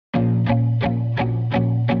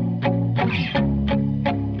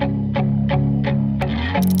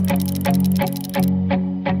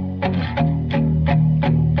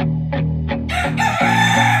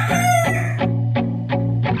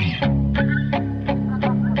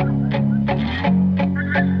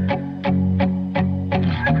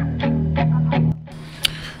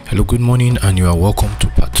Hello, good morning, and you are welcome to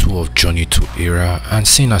part 2 of Journey to Erah. And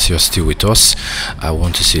seeing as you're still with us, I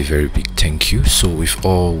want to say a very big thank you. So we've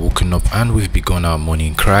all woken up and we've begun our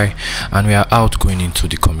morning cry, and we are out going into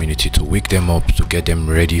the community to wake them up, to get them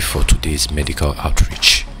ready for today's medical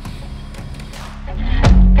outreach.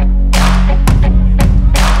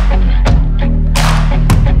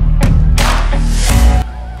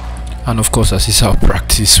 And of course, as is our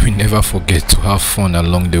practice, we never forget to have fun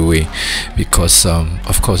along the way, because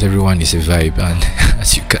of course everyone is a vibe, and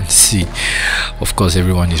as you can see, of course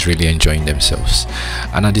everyone is really enjoying themselves.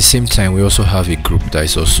 And at the same time, we also have a group that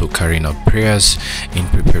is also carrying out prayers in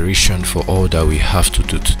preparation for all that we have to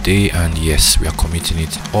do today. And yes, we are committing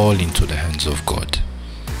it all into the hands of God.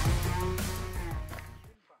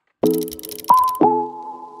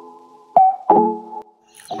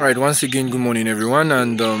 Alright, once again, good morning everyone,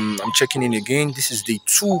 and I'm checking in again. This is day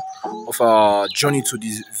 2 of our journey to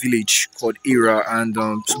this village called Erah, and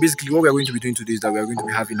so basically what we are going to be doing today is that we are going to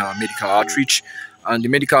be having our medical outreach. And the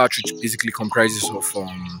medical outreach basically comprises of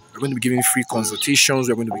we're going to be giving free consultations,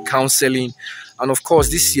 we're going to be counseling, and of course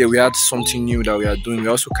this year we had something new that we are doing. We're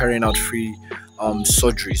also carrying out free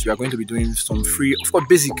surgeries. We are going to be doing some free, of course,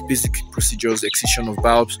 basic procedures, excision of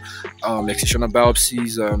bulbs, excisional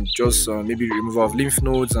biopsies, just maybe removal of lymph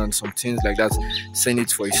nodes and some things like that. Send it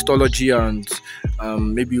for histology and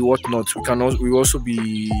maybe whatnot. We will also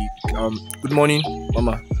be good morning,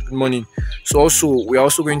 Mama. Good morning. So also we are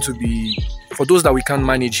also going to be, for those that we can't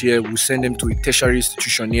manage here, we'll send them to a tertiary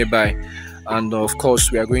institution nearby. And of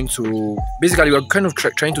course, we are going to basically, we're kind of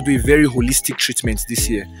trying to do a very holistic treatment this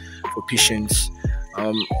year for patients.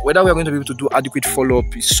 Whether we are going to be able to do adequate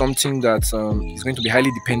follow-up is something that is going to be highly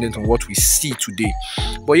dependent on what we see today.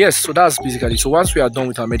 But yes, so that's basically. So once we are done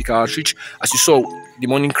with our medical outreach, as you saw, the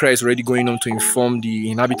morning cry is already going on to inform the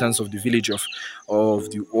inhabitants of the village of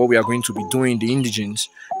what we are going to be doing, the indigents.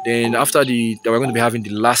 Then after we're going to be having the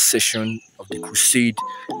last session of the crusade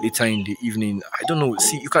later in the evening. I don't know.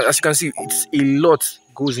 See, as you can see, it's a lot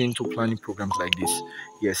goes into planning programs like this.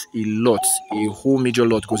 Yes, a whole major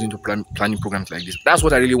lot goes into planning programs like this. That's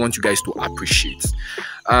what I really want you guys to appreciate.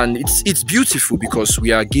 And it's beautiful because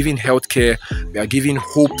we are giving healthcare, we are giving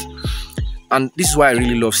hope. And this is why I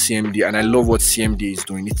really love CMD, and I love what CMD is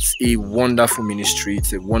doing. It's a wonderful ministry,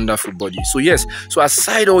 it's a wonderful body. So yes, so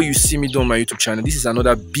aside all you see me do on my YouTube channel, this is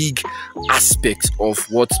another big aspect of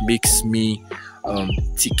what makes me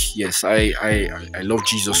tick. Yes, I love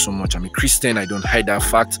Jesus so much. I'm a Christian, I don't hide that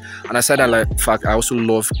fact. And aside that fact, I also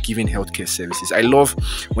love giving healthcare services. I love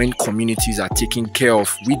when communities are taken care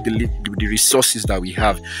of with the resources that we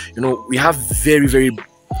have. You know, we have very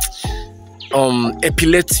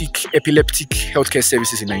epileptic healthcare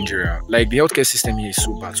services in Nigeria. Like, the healthcare system here is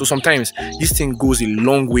so bad. So sometimes this thing goes a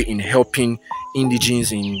long way in helping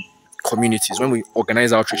indigents in communities when we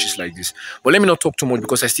organize outreaches like this. But let me not talk too much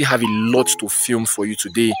because I still have a lot to film for you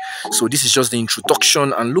today. So this is just the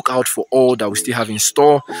introduction, and look out for all that we still have in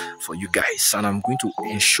store for you guys. And I'm going to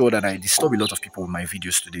ensure that I disturb a lot of people with my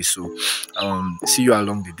videos today. So see you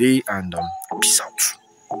along the day, and peace out.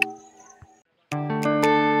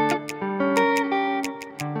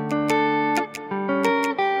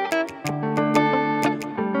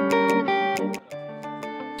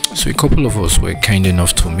 So a couple of us were kind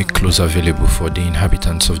enough to make clothes available for the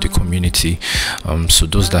inhabitants of the community. So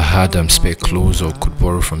those that had spare clothes or could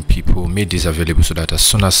borrow from people made these available, so that as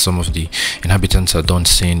soon as some of the inhabitants are done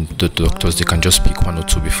seeing the doctors, they can just pick one or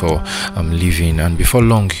two before leaving. And before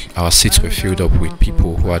long, our seats were filled up with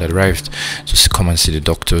people who had arrived to come and see the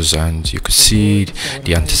doctors, and you could see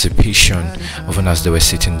the anticipation even as they were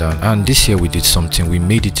sitting down. And this year we did something. We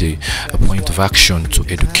made it a point of action to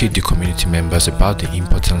educate the community members about the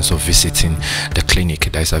importance of visiting the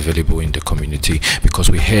clinic that is available in the community, because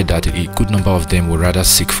we heard that a good number of them would rather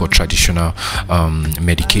seek for traditional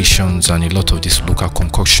medications and a lot of these local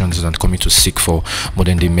concoctions than coming to seek for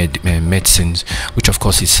modern day medicines, which of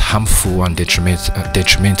course is harmful and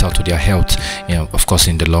detrimental to their health, you know, of course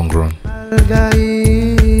in the long run.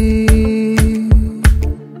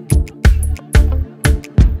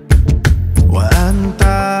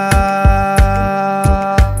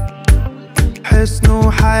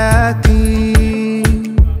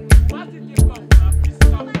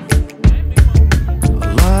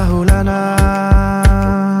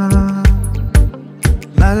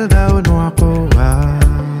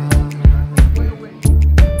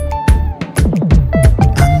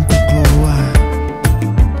 أنت قوة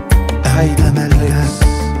أين ملجأ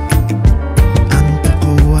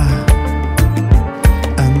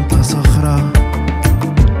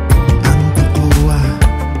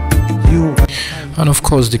And of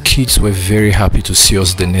course, the kids were very happy to see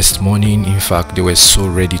us the next morning. In fact, they were so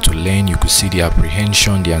ready to learn. You could see the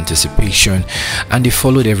apprehension, the anticipation, and they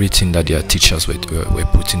followed everything that their teachers were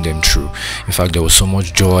putting them through. In fact, there was so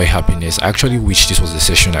much joy, happiness. I actually wish this was the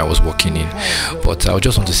session I was working in. But I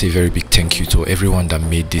just want to say a very big thank you to everyone that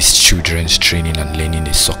made this children's training and learning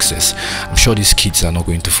a success. I'm sure these kids are not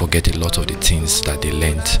going to forget a lot of the things that they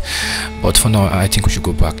learned. But for now, I think we should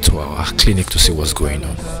go back to our clinic to see what's going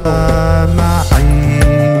on.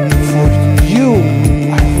 For you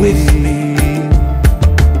are with me.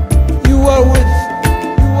 You are with.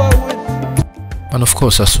 And of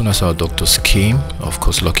course, as soon as our doctors came, of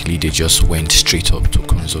course, luckily they just went straight up to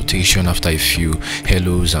consultation. After a few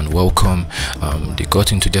hellos and welcome, they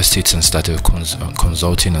got into their seats and started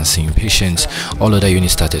consulting and seeing patients. All other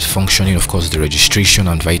units started functioning. Of course, the registration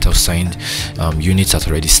and vital sign units had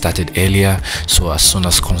already started earlier. So as soon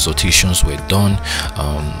as consultations were done,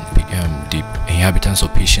 the inhabitants or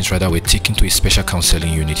patients rather were taken to a special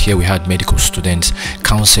counseling unit. Here we had medical students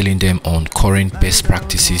counseling them on current best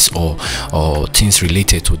practices or things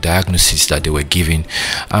related to diagnosis that they were giving.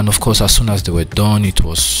 And of course, as soon as they were done, it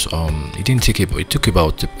was it took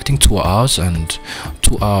about, I think, 2 hours, and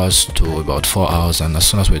 2 hours to about 4 hours. And as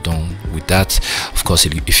soon as we're done with that, of course, a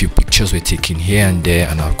few pictures were taken here and there,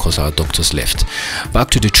 and of course our doctors left. Back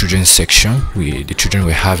to the children's section, the children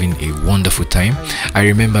were having a wonderful time. I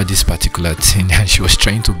remember this particular thing, and she was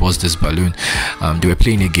trying to bust this balloon. They were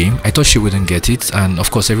playing a game. I thought she wouldn't get it, and of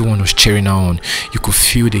course everyone was cheering her on. You could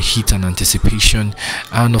feel the heat and anticipation.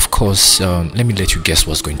 And of course, let me let you guess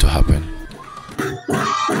what's going to happen.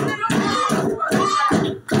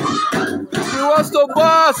 She wants to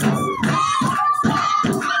bust.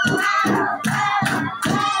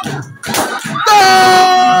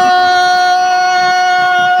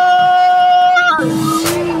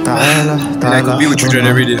 And I could be with children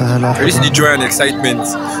every day. I really see the joy and excitement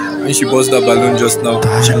when she buzzed that balloon just now.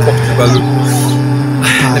 She popped the balloon.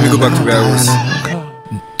 Let me go back to where I was.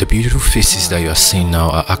 The beautiful faces that you are seeing now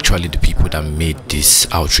are actually the people that made this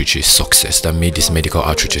outreach a success, that made this medical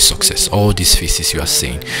outreach a success. All these faces you are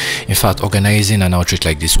seeing. In fact, organizing an outreach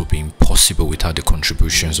like this would be impossible without the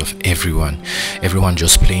contributions of everyone. Everyone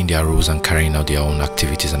just playing their roles and carrying out their own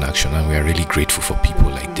activities and action, and we are really grateful for people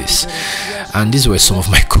like this. And these were some of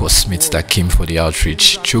my course mates that came for the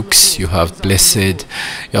outreach. Chooks, you have Blessed,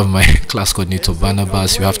 you have my class coordinator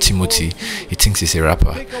Barnabas, you have Timothy, he thinks he's a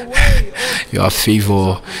rapper. You have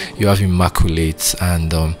Favor, you have Immaculate,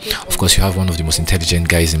 and of course you have one of the most intelligent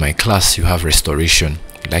guys in my class. You have Restoration,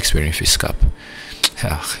 he likes wearing face cap.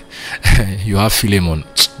 You have Philemon.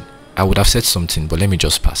 I would have said something, but let me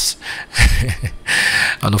just pass.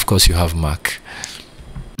 And of course you have Mark.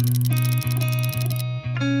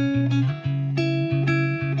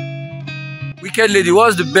 Wicked lady,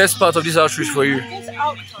 what's the best part of this outreach for you? This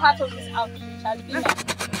part of this outreach has been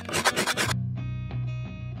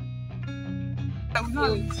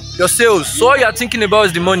Your sales. So all you're thinking about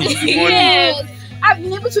is the money. Yes. I've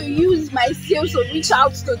been able to use my sales to reach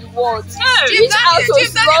out to the world. Reach out to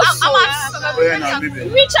lost souls.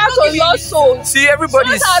 Reach out to lost souls. See,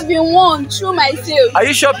 everybody's have been won through my sales. Are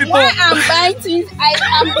you sure people? When I'm buying things, I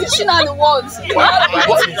am reaching out the world.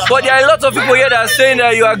 But there are a lot of people here that are saying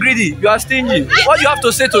that you are greedy, you are stingy. What do you have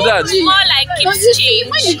to say to that? More like when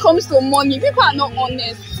it comes to money, people are not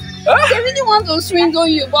honest. They really want to swindle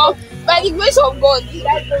you, but by the grace of God,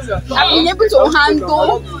 I've been able to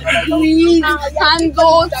handle greed,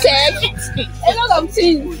 handle tech, a lot of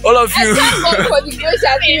things. All of you. Thank God for the grace He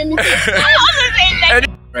has given me.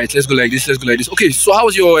 Right, let's go like this. Let's go like this. Okay, so how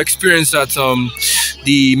was your experience at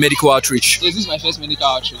the medical outreach? This is my first medical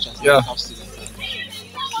outreach as a medical student.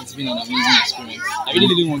 It's been an amazing experience. I really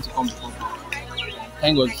didn't want to come before.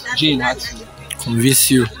 Thank God, Jane had to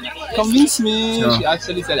convince you. Convince me. Yeah. She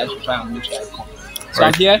actually said I should try and make sure I come. So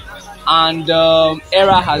I'm here, and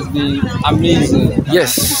Erah has been amazing.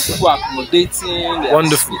 Yes. People are accommodating. They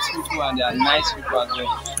wonderful. Are sweet people and they are nice people as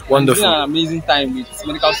well. Wonderful. It's been an amazing time with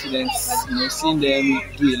medical students. You know, seeing them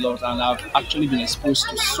do a lot, and I've actually been exposed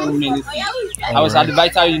to so many things. I was at the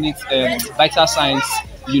vital unit, vital science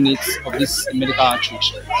unit of this medical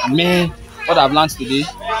outreach, and man, what I've learned today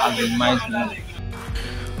has been mind-blowing.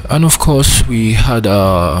 And of course, we had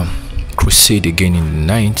a crusade again in the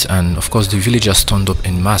night, and of course the villagers turned up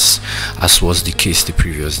en masse, as was the case the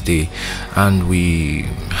previous day, and we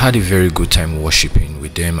had a very good time worshiping with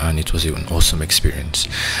with them, and it was an awesome experience.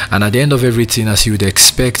 And at the end of everything, as you would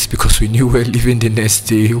expect, because we knew we were leaving the next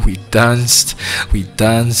day, we danced with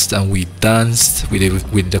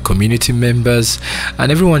the community members,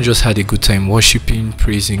 and everyone just had a good time worshiping,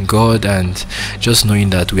 praising God, and just knowing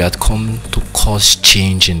that we had come to cause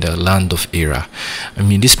change in the land of Erah. I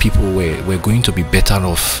mean, these people were going to be better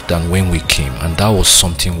off than when we came, and that was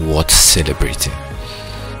something worth celebrating.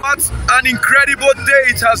 What an incredible day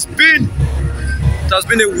it has been. It has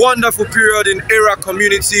been a wonderful period in Erah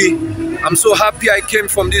community. I'm so happy I came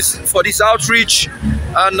for this outreach,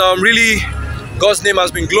 and really God's name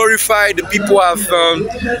has been glorified. The people have,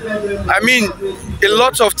 I mean, a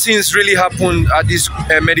lot of things really happened at this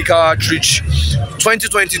medical outreach.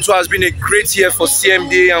 2022 has been a great year for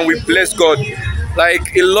CMD, and we bless God.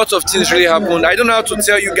 Like, a lot of things really happened. I don't know how to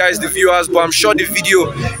tell you guys, the viewers, but I'm sure the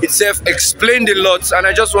video itself explained a lot. And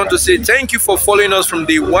I just want to say thank you for following us from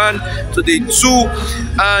day 1 to day 2.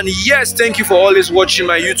 And yes, thank you for always watching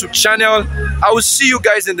my YouTube channel. I will see you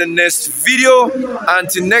guys in the next video.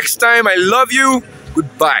 Until next time, I love you.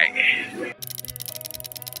 Goodbye.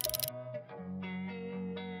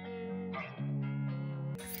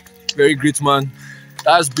 Very great, man.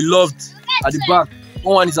 That's beloved at the back.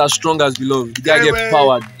 No one is as strong as beloved. The guy gets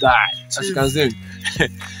power, die. As you can see.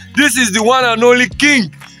 This is the one and only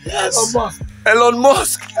king. Yes. Elon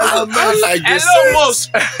Musk. I like the Elon Musk.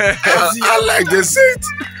 I like the saint.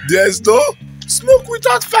 There's no smoke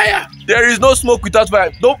without fire. There is no smoke without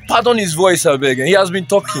fire. Don't pardon his voice, I beg. He has been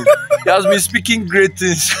talking. He has been speaking great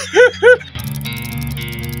things.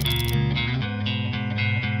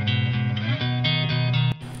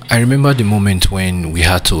 I remember the moment when we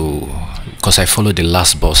had to, because I followed the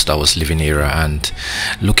last bus that was leaving Erah, and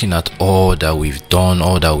looking at all that we've done,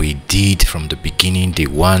 all that we did from the beginning, day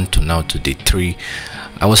 1 to now to day 3,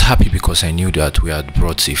 I was happy because I knew that we had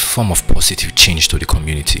brought a form of positive change to the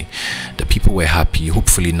community. The people were happy.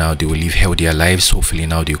 Hopefully now they will live healthier lives. Hopefully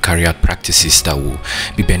now they will carry out practices that will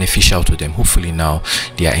be beneficial to them. Hopefully now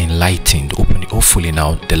they are enlightened. Hopefully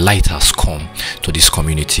now the light has come to this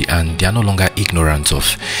community, and they are no longer ignorant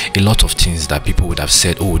of a lot of things that people would have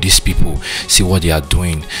said, oh, these people, see what they are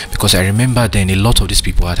doing. Because I remember then a lot of these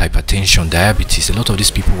people had hypertension, diabetes. A lot of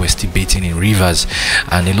these people were still bathing in rivers,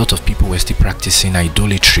 and a lot of people were still practicing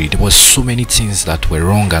idolatry. There was so many things that were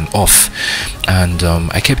wrong and off, and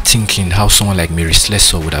I kept thinking how someone like Mary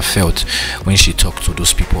Slessor would have felt when she talked to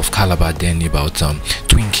those people of Calabar then about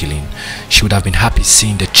twin killing. She would have been happy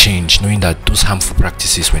seeing the change, knowing that those harmful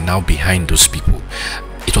practices were now behind those people.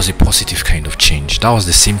 It was a positive kind of change. That was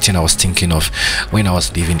the same thing I was thinking of when I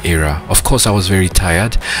was leaving Erah. Of course, I was very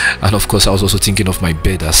tired, and of course I was also thinking of my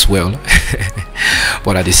bed as well.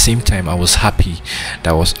 But at the same time, I was happy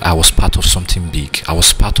that I was part of something big. I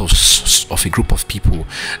was part of a group of people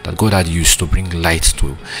that God had used to bring light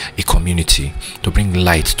to a community, to bring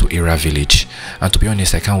light to Erah village. And to be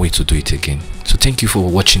honest, I can't wait to do it again. So thank you for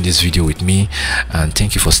watching this video with me, and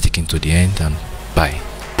thank you for sticking to the end, and bye.